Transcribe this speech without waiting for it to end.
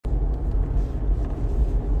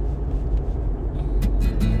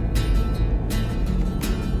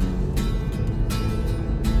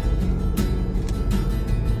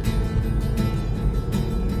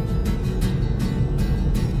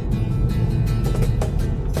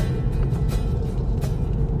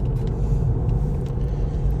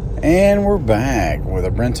And we're back with a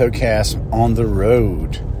Brento cast on the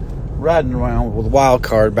road. Riding around with a wild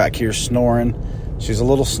card back here snoring. She's a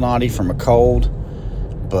little snotty from a cold,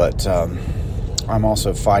 but I'm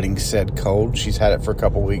also fighting said cold. She's had it for a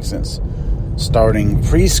couple weeks since starting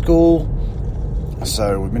preschool,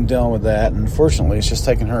 so we've been dealing with that. And unfortunately, it's just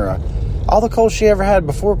taken her all the colds she ever had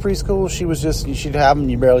before preschool. She'd have them,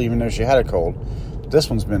 you barely even know she had a cold. This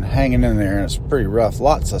one's been hanging in there, and it's pretty rough.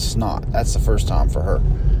 Lots of snot. That's the first time for her.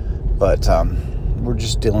 But we're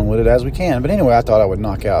just dealing with it as we can. But anyway, I thought I would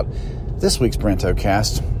knock out this week's Brento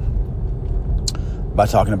cast by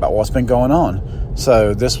talking about what's been going on.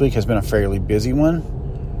 So this week has been a fairly busy one.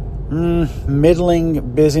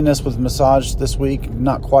 Middling busyness with massage this week.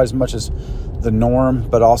 Not quite as much as the norm,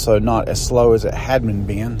 but also not as slow as it had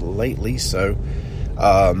been lately. So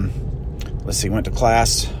let's see, went to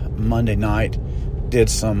class Monday night. Did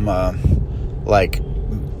some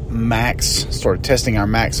max, started testing our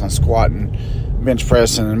max on squat and bench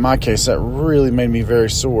press, and in my case that really made me very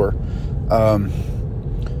sore. Let's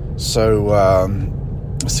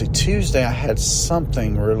see, Tuesday I had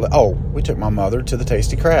something we took my mother to the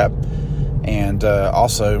Tasty Crab, and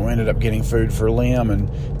also ended up getting food for Liam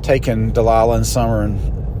and taking Delilah and Summer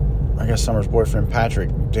and I guess Summer's boyfriend Patrick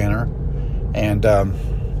dinner. And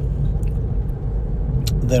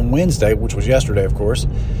then Wednesday, which was yesterday of course,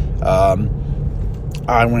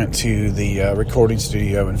 I went to the recording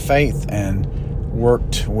studio in Faith and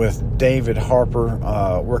worked with David Harper,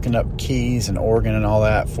 working up keys and organ and all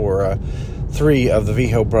that for 3 of the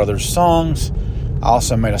Viho Brothers songs. I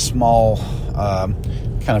also made a small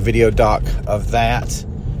kind of video doc of that,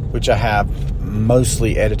 which I have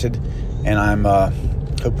mostly edited, and I'm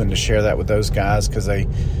hoping to share that with those guys because they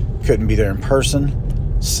couldn't be there in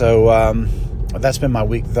person. So that's been my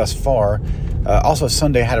week thus far. Also,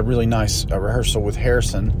 Sunday I had a really nice rehearsal with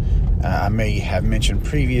Harrison. I may have mentioned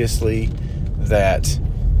previously that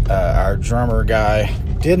our drummer guy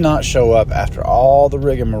did not show up after all the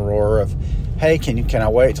rigmarole of, hey, can I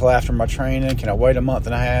wait till after my training? Can I wait a month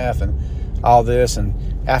and a half? And all this. And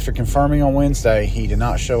after confirming on Wednesday, he did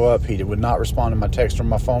not show up. He would not respond to my text or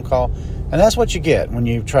my phone call. And that's what you get when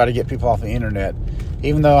you try to get people off the internet.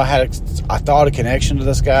 Even though I thought a connection to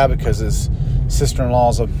this guy because his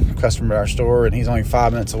sister-in-law's a customer at our store and he's only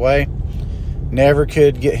 5 minutes away, never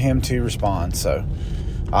could get him to respond. So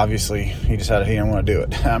obviously he decided he didn't want to do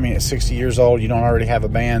it. I mean, at 60 years old, you don't already have a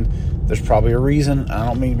band. There's probably a reason. I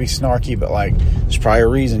don't mean to be snarky, but there's probably a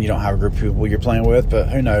reason you don't have a group of people you're playing with, but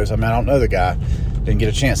who knows? I mean, I don't know the guy. Didn't get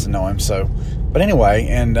a chance to know him. So, but anyway,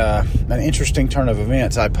 and an interesting turn of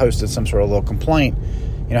events, I posted some sort of little complaint.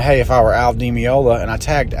 Hey, if I were Al DiMeola, and I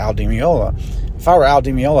tagged Al DiMeola, if I were Al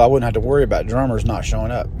DiMeola, I wouldn't have to worry about drummers not showing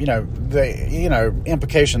up. The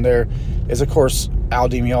implication there is, of course, Al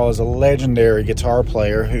DiMeola is a legendary guitar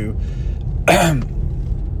player who,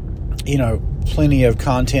 plenty of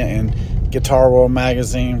content in Guitar World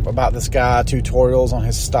magazine about this guy, tutorials on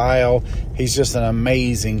his style. He's just an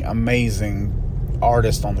amazing, amazing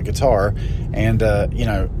artist on the guitar, and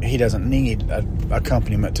he doesn't need an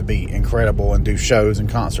accompaniment to be incredible and do shows and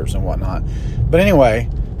concerts and whatnot. But anyway,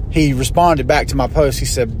 he responded back to my post. He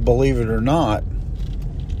said, believe it or not,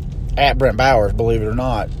 at Brent Bowers, believe it or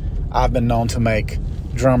not, I've been known to make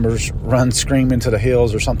drummers run screaming to the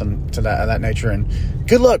hills or something to that nature, and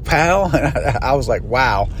good luck, pal. I was like,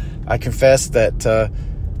 wow. I confess that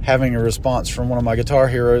having a response from one of my guitar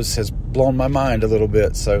heroes has blown my mind a little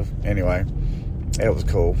bit. So anyway, it was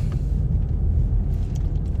cool.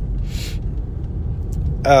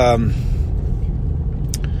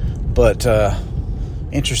 But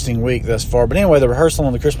interesting week thus far. But anyway, the rehearsal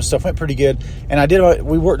and the Christmas stuff went pretty good. And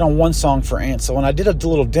we worked on one song for Ansel, and I did a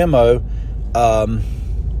little demo,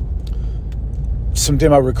 some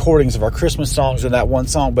demo recordings of our Christmas songs in that one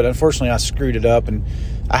song, but unfortunately I screwed it up, and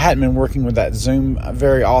I hadn't been working with that Zoom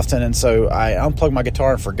very often, and so I unplugged my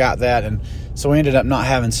guitar and forgot that, and so we ended up not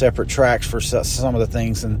having separate tracks for some of the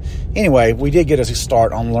things. And anyway, we did get a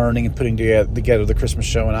start on learning and putting together the Christmas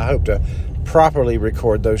show, and I hope to properly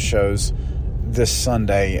record those shows this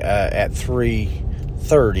Sunday at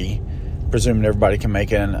 3:30, presuming everybody can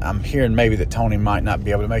make it. And I'm hearing maybe that Tony might not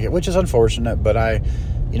be able to make it, which is unfortunate, but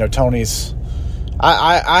Tony's...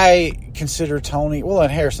 I consider Tony, well,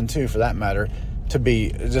 and Harrison too, for that matter, to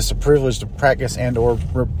be just a privilege to practice and or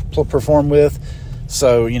perform with.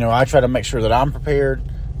 So, I try to make sure that I'm prepared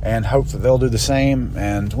and hope that they'll do the same.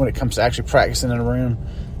 And when it comes to actually practicing in a room,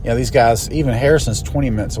 these guys, even Harrison's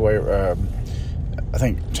 20 minutes away. I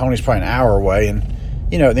think Tony's probably an hour away. And,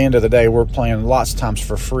 at the end of the day, we're playing lots of times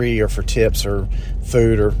for free or for tips or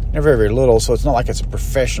food or very, very little. So it's not like it's a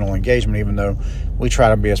professional engagement, even though we try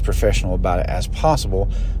to be as professional about it as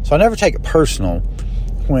possible. So I never take it personal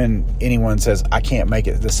when anyone says, I can't make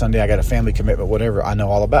it this Sunday, I got a family commitment, whatever. I know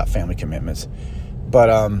all about family commitments. But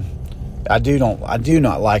I do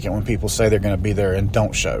not like it when people say they're going to be there and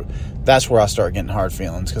don't show. That's where I start getting hard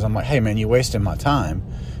feelings, because I'm like, hey man, you wasted my time.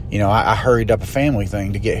 I hurried up a family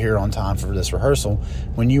thing to get here on time for this rehearsal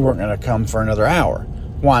when you weren't going to come for another hour.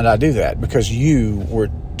 Why did I do that? Because you were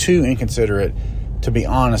too inconsiderate to be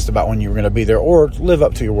honest about when you were going to be there, or live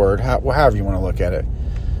up to your word, however you want to look at it.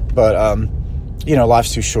 But,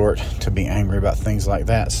 life's too short to be angry about things like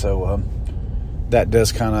that. So that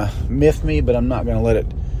does kind of miff me, but I'm not going to let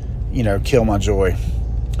it, kill my joy.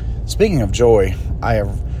 Speaking of joy, I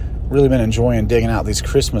have really been enjoying digging out these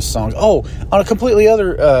Christmas songs. Oh, on a completely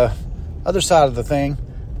other side of the thing,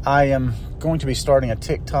 I am going to be starting a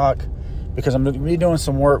TikTok, because I'm going to be doing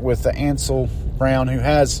some work with Ansel Brown, who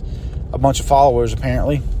has a bunch of followers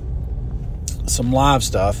apparently, some live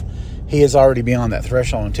stuff. He is already beyond that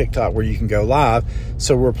threshold on TikTok where you can go live.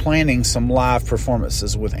 So we're planning some live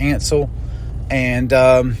performances with Ansel, and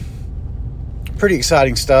pretty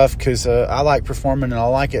exciting stuff, because I like performing and I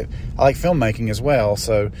like it. I like filmmaking as well.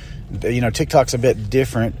 So, TikTok's a bit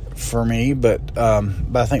different for me, but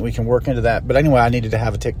I think we can work into that. But anyway, I needed to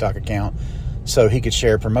have a TikTok account so he could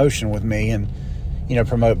share promotion with me and,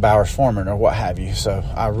 promote Bowers Foreman or what have you. So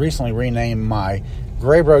I recently renamed my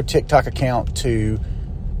Gray Bro TikTok account to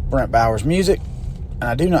Brent Bowers Music, and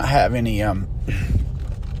I do not have any, I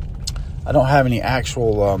don't have any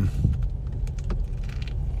actual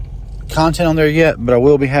content on there yet, but I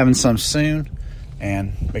will be having some soon,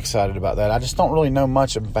 and I'm excited about that. I just don't really know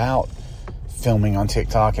much about filming on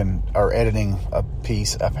TikTok or editing a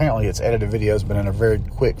piece. Apparently it's edited videos, but in a very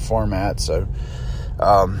quick format, so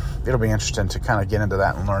it'll be interesting to kind of get into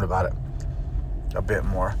that and learn about it a bit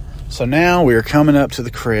more. So now we are coming up to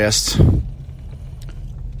the crest.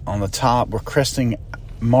 On the top, we're cresting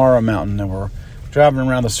Mara Mountain, and we're driving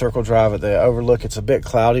around the circle drive at the overlook. It's a bit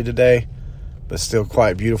cloudy today, but still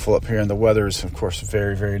quite beautiful up here, and the weather is, of course,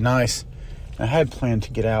 very, very nice. And I had planned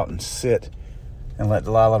to get out and sit and let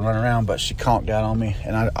Delilah run around, but she conked out on me,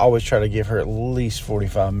 and I always try to give her at least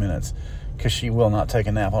 45 minutes, because she will not take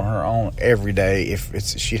a nap on her own every day if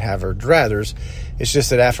she'd have her druthers. It's just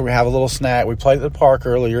that after we have a little snack, we played at the park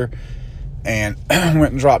earlier and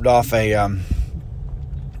went and dropped off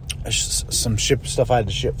some stuff I had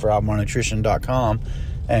to ship for albemarnutrition.com,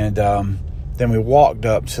 and then we walked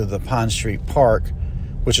up to the Pine Street Park,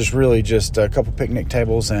 which is really just a couple picnic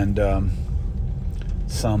tables and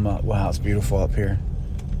some wow, it's beautiful up here.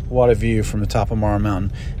 What a view from the top of Mara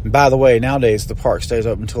Mountain. And by the way, nowadays the park stays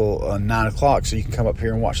open until 9 o'clock, so you can come up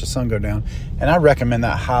here and watch the sun go down, and I recommend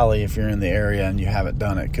that highly if you're in the area and you haven't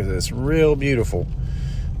done it, because it's real beautiful.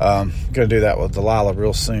 Going to do that with Delilah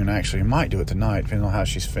real soon. Actually, might do it tonight, depending on how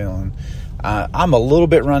she's feeling. I'm a little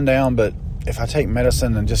bit run down, but if I take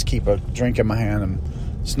medicine and just keep a drink in my hand,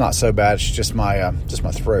 it's not so bad. It's just my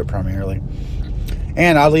throat primarily.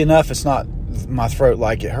 And oddly enough, it's not my throat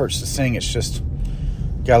like it hurts to sing. It's just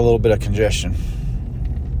got a little bit of congestion.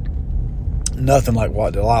 Nothing like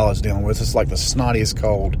what Delilah's dealing with. It's like the snottiest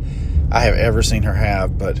cold I have ever seen her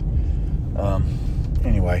have. But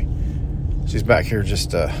anyway, she's back here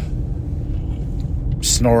just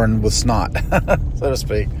snoring with snot, so to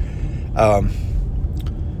speak.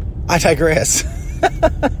 I digress.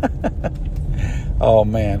 Oh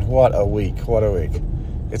man, what a week.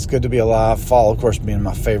 It's good to be alive. Fall, of course, being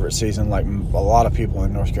my favorite season, like a lot of people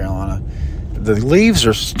in North Carolina. The leaves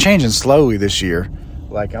are changing slowly this year.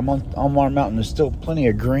 Like I'm on Mara Mountain, there's still plenty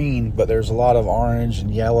of green, but there's a lot of orange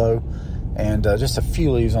and yellow, and just a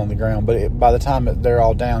few leaves on the ground. But by the time they're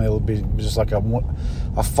all down, it'll be just like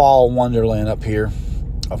a fall wonderland up here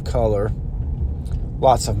of color.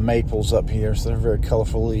 Lots of maples up here, so they're very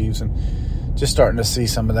colorful leaves, and just starting to see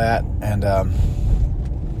some of that, and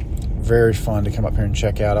very fun to come up here and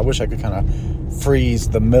check out. I wish I could kind of freeze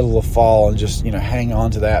the middle of fall and just hang on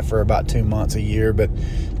to that for about 2 months a year, but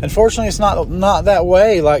unfortunately it's not that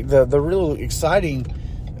way. Like the real exciting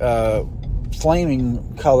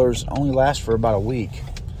flaming colors only last for about a week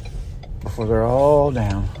before they're all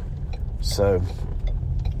down. So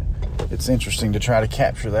it's interesting to try to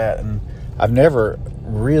capture that, and I've never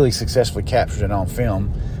really successfully captured it on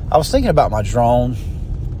film. I was thinking about my drone,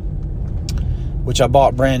 which I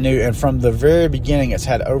bought brand new, and from the very beginning it's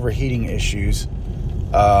had overheating issues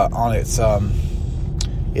on its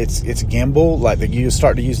it's gimbal. Like you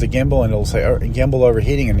start to use the gimbal, and it'll say gimbal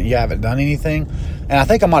overheating, and you haven't done anything. And I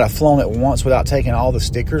think I might have flown it once without taking all the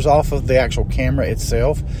stickers off of the actual camera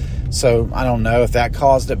itself. So I don't know if that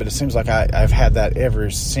caused it, but it seems like I've had that ever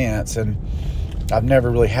since, and I've never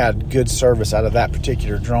really had good service out of that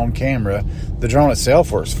particular drone camera. The drone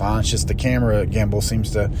itself works fine. It's just the camera gimbal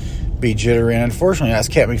seems to be jittery, and unfortunately that's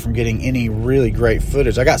kept me from getting any really great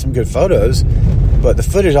footage. I got some good photos, but the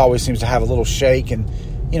footage always seems to have a little shake, and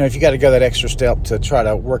if you got to go that extra step to try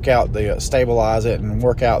to work out the stabilize it and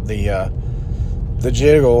work out the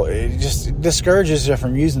jiggle, it just discourages you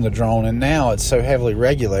from using the drone. And now it's so heavily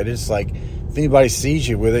regulated, it's like if anybody sees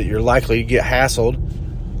you with it, you're likely to get hassled.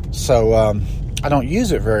 So I don't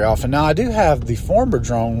use it very often. Now I do have the former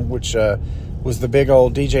drone, which was the big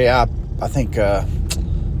old DJI, I think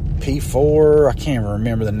P4, I can't even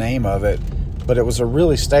remember the name of it, but it was a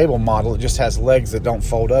really stable model. It just has legs that don't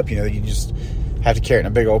fold up. You just have to carry it in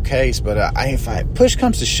a big old case. But if push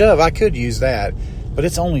comes to shove, I could use that, but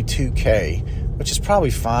it's only 2K, which is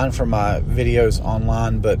probably fine for my videos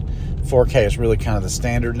online, but 4K is really kind of the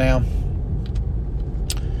standard now.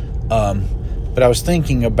 But I was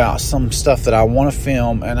thinking about some stuff that I want to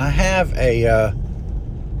film, and I have a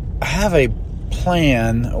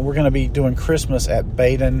plan. We're going to be doing Christmas at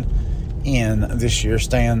Brento Inn this year,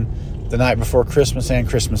 staying the night before Christmas and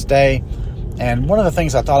Christmas Day. And one of the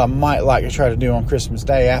things I thought I might like to try to do on Christmas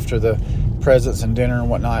Day after the presents and dinner and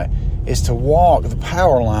whatnot is to walk the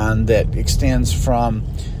power line that extends from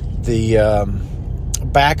the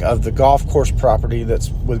back of the golf course property that's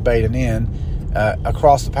with Brento Inn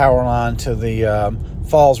across the power line to the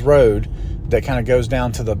Falls Road that kind of goes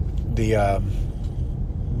down to the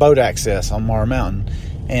boat access on Mara Mountain.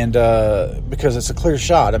 And because it's a clear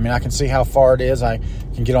shot, I mean, I can see how far it is. I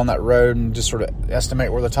can get on that road and just sort of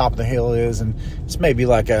estimate where the top of the hill is, and it's maybe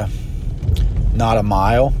like not a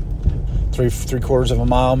mile, three quarters of a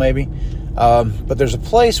mile maybe. But there's a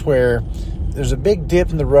place where there's a big dip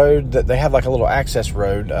in the road that they have, like a little access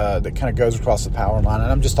road that kind of goes across the power line,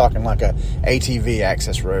 and I'm just talking like a ATV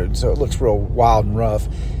access road, so it looks real wild and rough.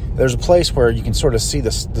 There's a place where you can sort of see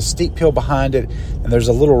the steep hill behind it, and there's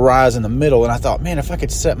a little rise in the middle. And I thought, man, if I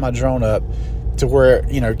could set my drone up to where,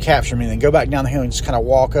 capture me and then go back down the hill and just kind of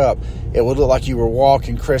walk up, it would look like you were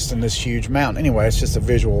walking, cresting this huge mountain. Anyway, it's just a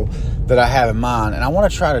visual that I have in mind. And I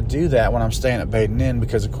want to try to do that when I'm staying at Brento Inn,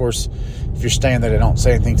 because, of course, if you're staying there, they don't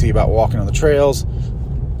say anything to you about walking on the trails.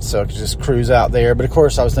 So I could just cruise out there. But, of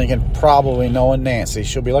course, I was thinking probably knowing Nancy,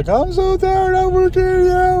 she'll be like, I'm so tired, over 2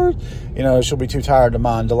 hours. She'll be too tired to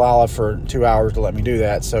mind Delilah for 2 hours to let me do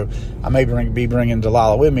that. So I may be bringing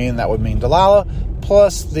Delilah with me, and that would mean Delilah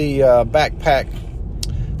plus the backpack.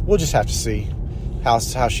 We'll just have to see how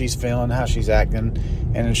she's feeling, how she's acting.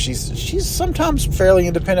 And she's sometimes fairly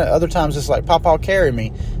independent. Other times it's like, Papa, carry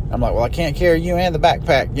me. I'm like, well, I can't carry you and the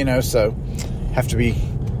backpack, so have to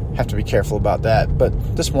be careful about that.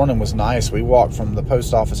 But this morning was nice. We walked from the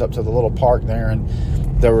post office up to the little park there, and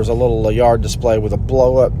there was a little yard display with a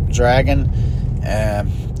blow-up dragon,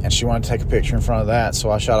 and she wanted to take a picture in front of that,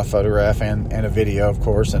 so I shot a photograph and a video, of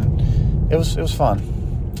course, and it was fun.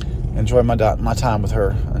 Enjoyed my time with her,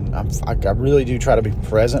 and I really do try to be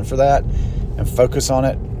present for that and focus on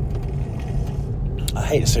it. I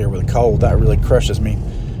hate to see her with a cold. That really crushes me.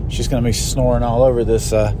 She's going to be snoring all over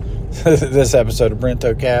this this episode of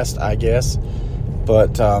Brento Cast, I guess.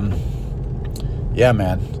 But yeah,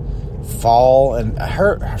 man, fall, and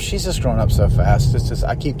she's just growing up so fast. It's just,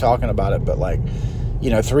 I keep talking about it, but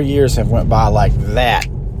 3 years have went by like that,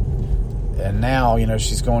 and now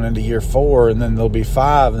she's going into year 4, and then there'll be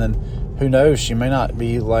 5, and then who knows, she may not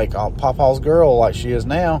be like Papa's girl like she is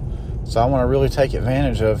now. So I want to really take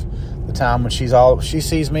advantage of the time when she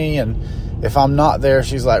sees me, and if I'm not there,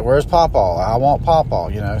 she's like, where's Papa? I want Papa,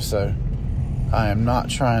 so I am not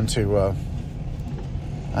trying to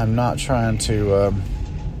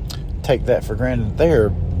take that for granted. They're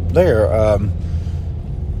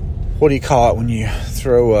what do you call it when you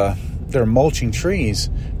throw they're mulching trees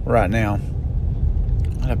right now.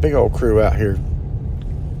 And a big old crew out here.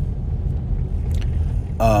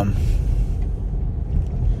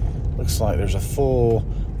 Looks like there's a full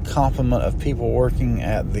complement of people working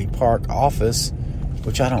at the park office,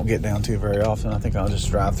 which I don't get down to very often. I think I'll just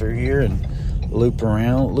drive through here and loop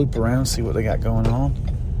around, see what they got going on.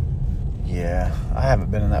 Yeah, I haven't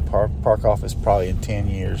been in that park office probably in 10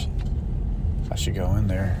 years. I should go in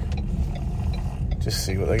there, just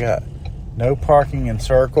see what they got. No parking in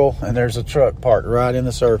circle, and there's a truck parked right in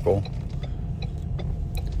the circle.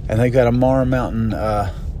 And they got a Mara Mountain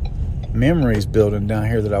Memories building down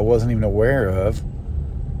here that I wasn't even aware of.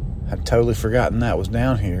 I'd totally forgotten that was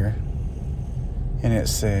down here. And it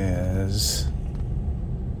says,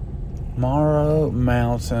 Morrow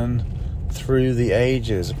Mountain Through the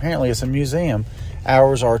Ages. Apparently it's a museum.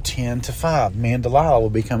 Hours are 10 to 5. Me and Delilah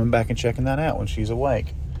will be coming back and checking that out when she's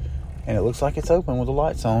awake. And it looks like it's open with the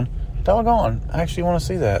lights on. Doggone, I actually want to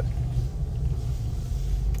see that.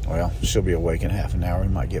 Well, she'll be awake in half an hour. We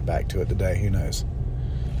might get back to it today. Who knows?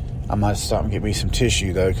 I might stop and get me some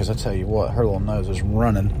tissue, though, because I tell you what, her little nose is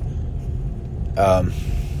running.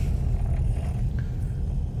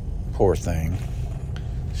 Poor thing.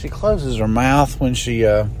 She closes her mouth when she's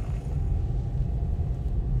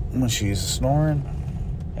snoring,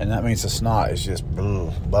 and that means the snot is just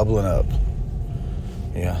bubbling up.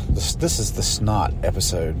 Yeah, this is the snot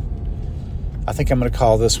episode. I think I'm going to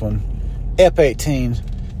call this one Ep 18,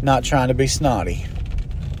 Not Trying to Be Snotty.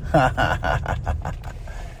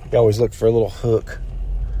 You always look for a little hook.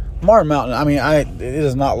 Morrow Mountain, I mean, it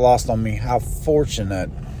is not lost on me how fortunate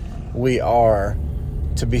we are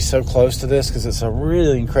to be so close to this, because it's a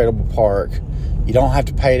really incredible park. You don't have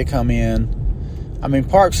to pay to come in. I mean,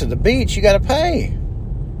 parks at the beach, you got to pay.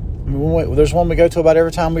 I mean, there's one we go to about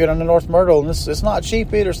every time we go down to North Myrtle, and it's not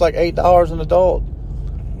cheap either. It's like $8 an adult.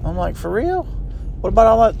 I'm like, for real? What about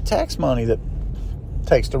all that tax money that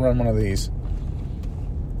takes to run one of these?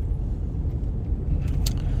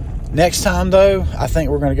 Next time, though, I think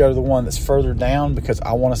we're going to go to the one that's further down, because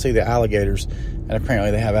I want to see the alligators, and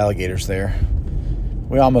apparently they have alligators there.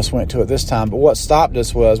 We almost went to it this time, but what stopped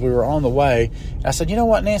us was we were on the way, and I said, you know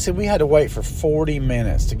what, Nancy, we had to wait for 40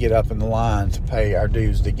 minutes to get up in the line to pay our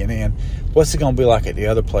dues to get in. What's it going to be like at the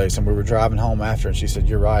other place? And we were driving home after, and she said,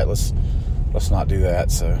 you're right, let's not do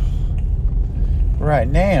that. So right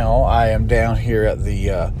now, I am down here at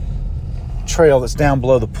the trail that's down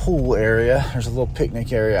below the pool area. There's a little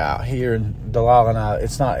picnic area out here, and Delilah and I,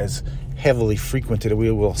 it's not as heavily frequented.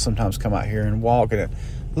 We will sometimes come out here and walk, and it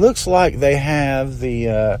looks like they have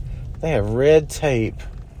red tape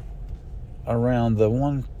around the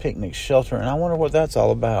one picnic shelter, and I wonder what that's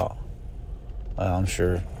all about. I'm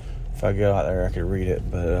sure if I go out there I could read it,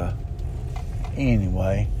 but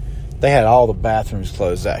anyway, they had all the bathrooms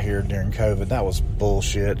closed out here during COVID. That was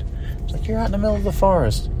bullshit. It's like, you're out in the middle of the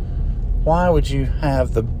forest. Why would you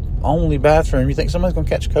have the only bathroom? You think somebody's going to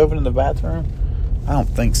catch COVID in the bathroom? I don't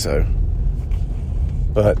think so.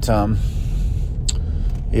 But,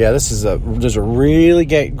 yeah, there's a really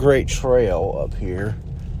great trail up here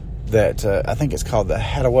that I think it's called the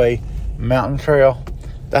Hadaway Mountain Trail.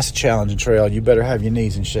 That's a challenging trail. You better have your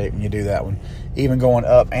knees in shape when you do that one. Even going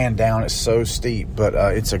up and down, it's so steep, but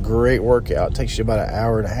it's a great workout. It takes you about an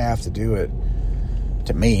hour and a half to do it,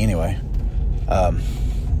 to me anyway. I'm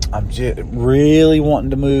just really wanting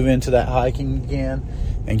to move into that hiking again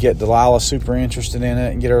and get Delilah super interested in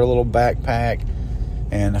it and get her a little backpack.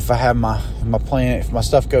 And if I have my plan, if my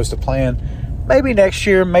stuff goes to plan, maybe next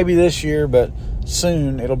year, maybe this year, but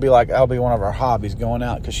soon it'll be like, that'll be one of our hobbies, going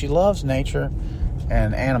out, because she loves nature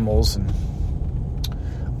and animals. And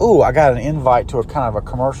I got an invite to a kind of a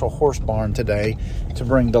commercial horse barn today to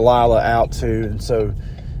bring Delilah out to. And so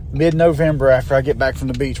mid-November, after I get back from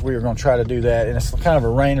the beach, we are going to try to do that. And it's kind of a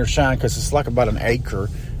rain or shine, because it's like about an acre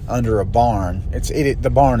under a barn.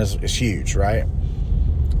 The barn is huge, right?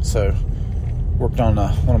 So worked on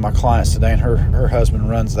one of my clients today, and her husband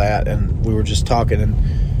runs that, and we were just talking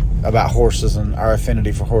about horses and our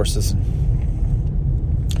affinity for horses. And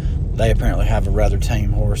they apparently have a rather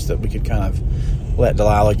tame horse that we could kind of let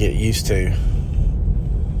Delilah get used to.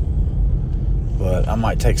 But I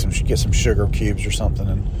might get some sugar cubes or something,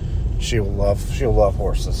 and she'll love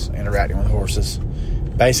horses, interacting with horses.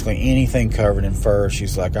 Basically anything covered in fur,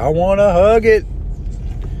 she's like, I want to hug it.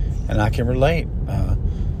 And I can relate.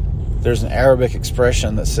 There's an Arabic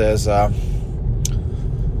expression that says, the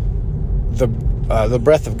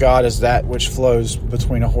breath of God is that which flows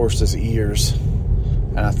between a horse's ears.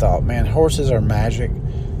 And I thought, man, horses are magic,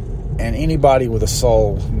 and anybody with a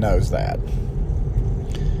soul knows that.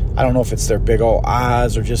 I don't know if it's their big old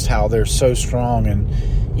eyes or just how they're so strong and,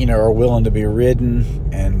 are willing to be ridden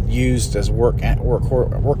and used as work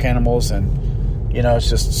animals. And, it's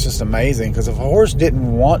just amazing, because if a horse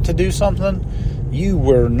didn't want to do something, you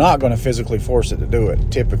were not going to physically force it to do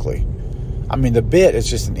it, typically. I mean, the bit is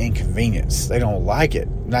just an inconvenience. They don't like it.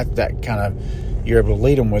 Not that kind of, you're able to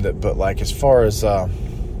lead them with it, but like as far as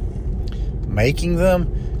making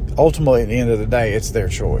them, ultimately at the end of the day, it's their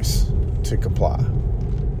choice to comply.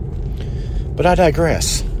 But I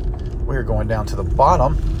digress. We're going down to the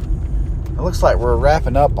bottom. It looks like we're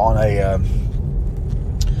wrapping up on the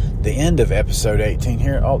end of episode 18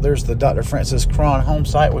 here. Oh, there's the Dr. Francis Cron home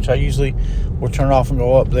site, which I usually will turn off and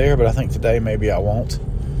go up there, but I think today maybe I won't.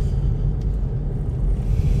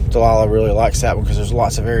 Delilah really likes that one because there's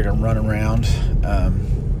lots of area to run around.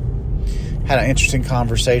 Had an interesting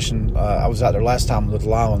conversation. I was out there last time with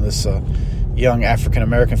Delilah and this young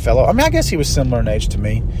African-American fellow. I mean, I guess he was similar in age to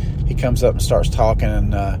me. He comes up and starts talking,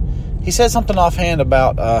 and he said something offhand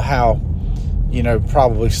about how,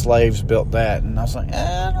 probably slaves built that. And I was like,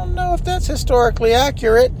 I don't know if that's historically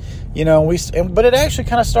accurate. But it actually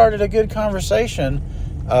kind of started a good conversation,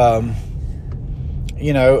 about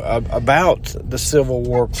the Civil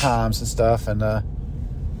War times and stuff. And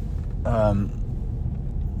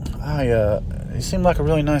he seemed like a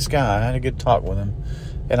really nice guy. I had a good talk with him,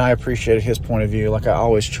 and I appreciated his point of view. Like I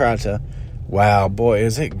always try to. Wow, boy,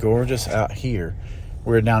 is it gorgeous out here.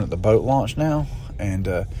 We're down at the boat launch now, and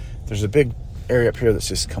there's a big area up here that's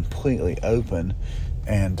just completely open,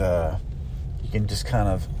 and you can just kind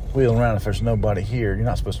of wheel around if there's nobody here. You're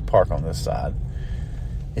not supposed to park on this side.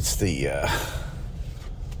 It's the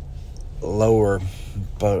lower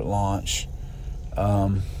boat launch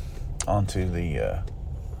onto the...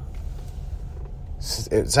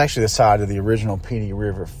 it's actually the side of the original Petey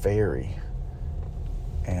River Ferry.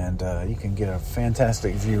 And you can get a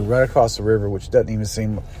fantastic view right across the river, which doesn't even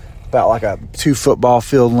seem about like 2 football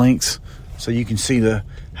field lengths. So you can see the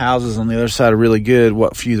houses on the other side are really good,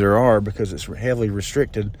 what few there are, because it's heavily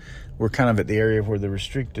restricted. We're kind of at the area where the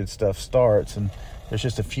restricted stuff starts, and there's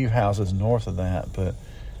just a few houses north of that. But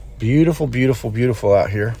beautiful, beautiful, beautiful out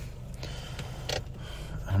here.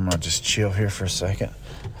 I'm going to just chill here for a second.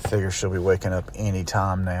 I figure she'll be waking up any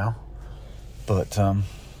time now. But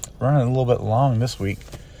running a little bit long this week.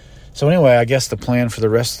 So anyway, I guess the plan for the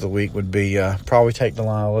rest of the week would be probably take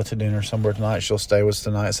Delilah to dinner somewhere tonight. She'll stay with us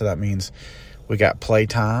tonight, so that means we got play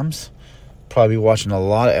times. Probably watching a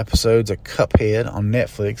lot of episodes of Cuphead on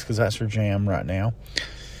Netflix because that's her jam right now.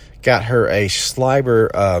 Got her a Schleiber.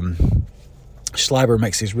 Schleiber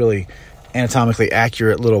makes these really anatomically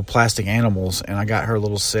accurate little plastic animals, and I got her a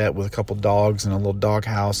little set with a couple dogs and a little dog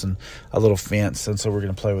house and a little fence, and so we're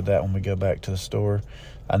going to play with that when we go back to the store.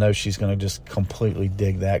 I know she's going to just completely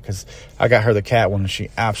dig that because I got her the cat one, and she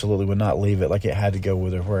absolutely would not leave it. Like, it had to go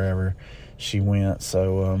with her wherever she went.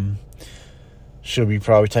 So she'll be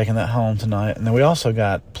probably taking that home tonight. And then we also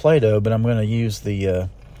got Play-Doh, but I'm going to use the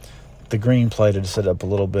green Play-Doh to set up a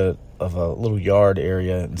little bit of a little yard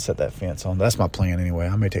area and set that fence on. That's my plan anyway.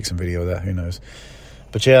 I may take some video of that. Who knows?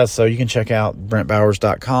 But yeah, so you can check out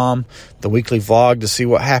BrentBowers.com, the weekly vlog, to see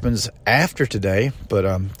what happens after today.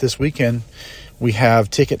 But this weekend, we have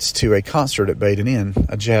tickets to a concert at Baden Inn.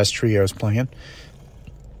 A jazz trio is playing.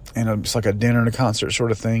 And it's like a dinner and a concert sort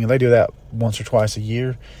of thing. And they do that once or twice a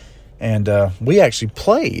year. And we actually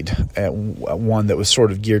played at one that was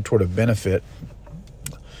sort of geared toward a benefit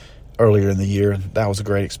earlier in the year. That was a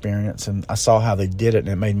great experience. And I saw how they did it, and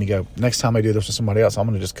it made me go, next time I do this with somebody else, I'm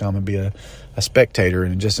going to just come and be a spectator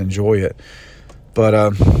and just enjoy it. But,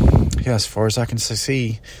 yeah, as far as I can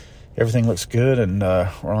see, everything looks good, and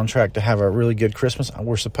we're on track to have a really good Christmas.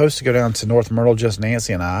 We're supposed to go down to North Myrtle, just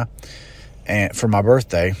Nancy and I, for my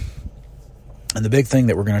birthday. And the big thing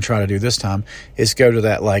that we're going to try to do this time is go to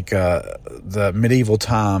that, like, the medieval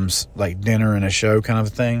times, like, dinner and a show kind of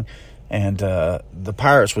thing. And the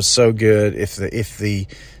Pirates was so good. If the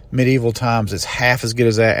medieval times is half as good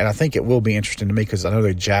as that, and I think it will be interesting to me because I know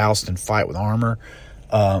they joust and fight with armor.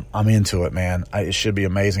 I'm into it, man. It should be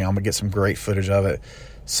amazing. I'm going to get some great footage of it.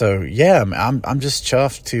 So, yeah, I'm just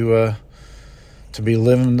chuffed to be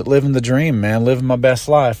living the dream, man, living my best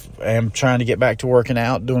life. I'm trying to get back to working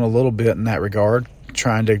out, doing a little bit in that regard,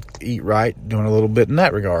 trying to eat right, doing a little bit in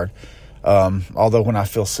that regard. Although when I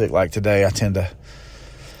feel sick like today, I tend to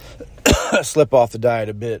slip off the diet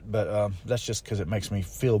a bit, but that's just because it makes me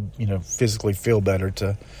feel, physically feel better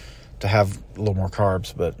to have a little more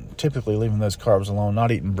carbs. But typically leaving those carbs alone,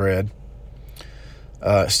 not eating bread.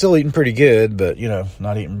 Still eating pretty good, but,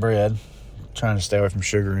 not eating bread. Trying to stay away from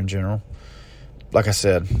sugar in general. Like I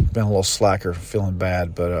said, been a little slacker, feeling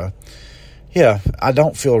bad. But, yeah, I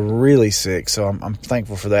don't feel really sick, so I'm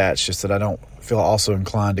thankful for that. It's just that I don't feel also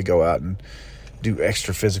inclined to go out and do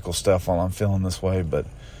extra physical stuff while I'm feeling this way. But,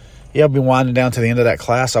 yeah, I'll be winding down to the end of that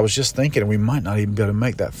class. I was just thinking we might not even be able to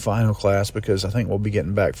make that final class because I think we'll be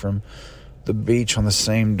getting back from the beach on the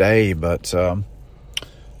same day. But, I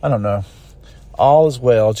don't know. All is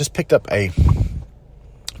well. Just picked up a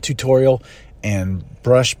tutorial and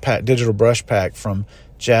digital brush pack from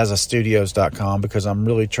jazzastudios.com because I'm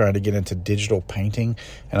really trying to get into digital painting,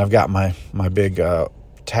 and I've got my big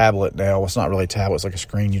tablet now. Well, it's not really a tablet, it's like a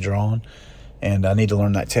screen you draw on, and I need to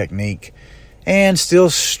learn that technique. And still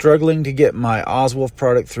struggling to get my Oswald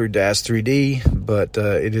product through DAZ 3D, but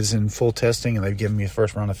it is in full testing, and they've given me a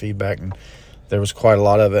first round of feedback, and there was quite a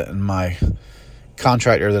lot of it, and my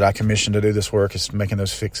contractor that I commissioned to do this work is making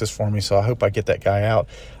those fixes for me, so I hope I get that guy out.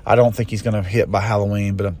 I don't think he's going to hit by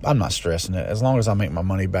Halloween, but I'm not stressing it. As long as I make my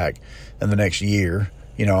money back in the next year,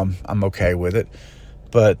 I'm okay with it.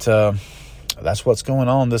 But that's what's going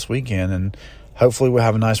on this weekend, and hopefully we'll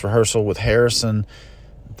have a nice rehearsal with Harrison.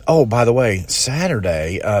 Oh, by the way,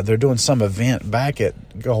 Saturday, they're doing some event back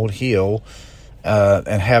at Gold Hill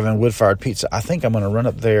and having wood-fired pizza. I think I'm going to run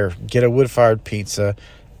up there, get a wood-fired pizza,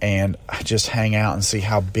 and just hang out and see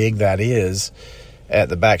how big that is at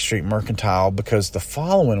the Backstreet Mercantile, because the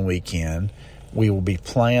following weekend we will be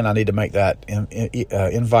playing. I need to make that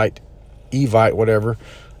evite, whatever,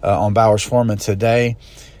 on Bowers Foreman today.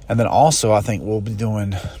 And then also I think we'll be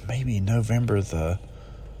doing maybe November the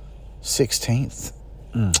 16th.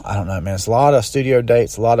 I don't know, man. It's a lot of studio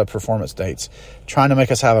dates, a lot of performance dates, trying to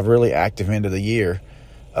make us have a really active end of the year.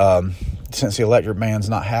 Since the electric band's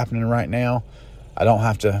not happening right now, I don't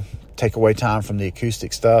have to take away time from the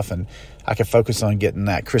acoustic stuff, and I can focus on getting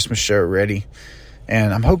that Christmas show ready.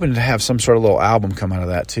 And I'm hoping to have some sort of little album come out of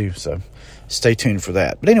that too, so stay tuned for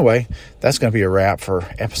that. But anyway, that's going to be a wrap for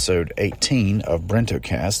episode 18 of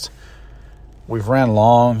BrentoCast. We've ran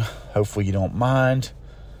long. Hopefully you don't mind,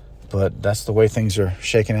 but that's the way things are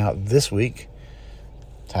shaking out this week.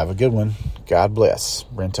 Have a good one. God bless.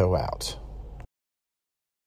 Brento out.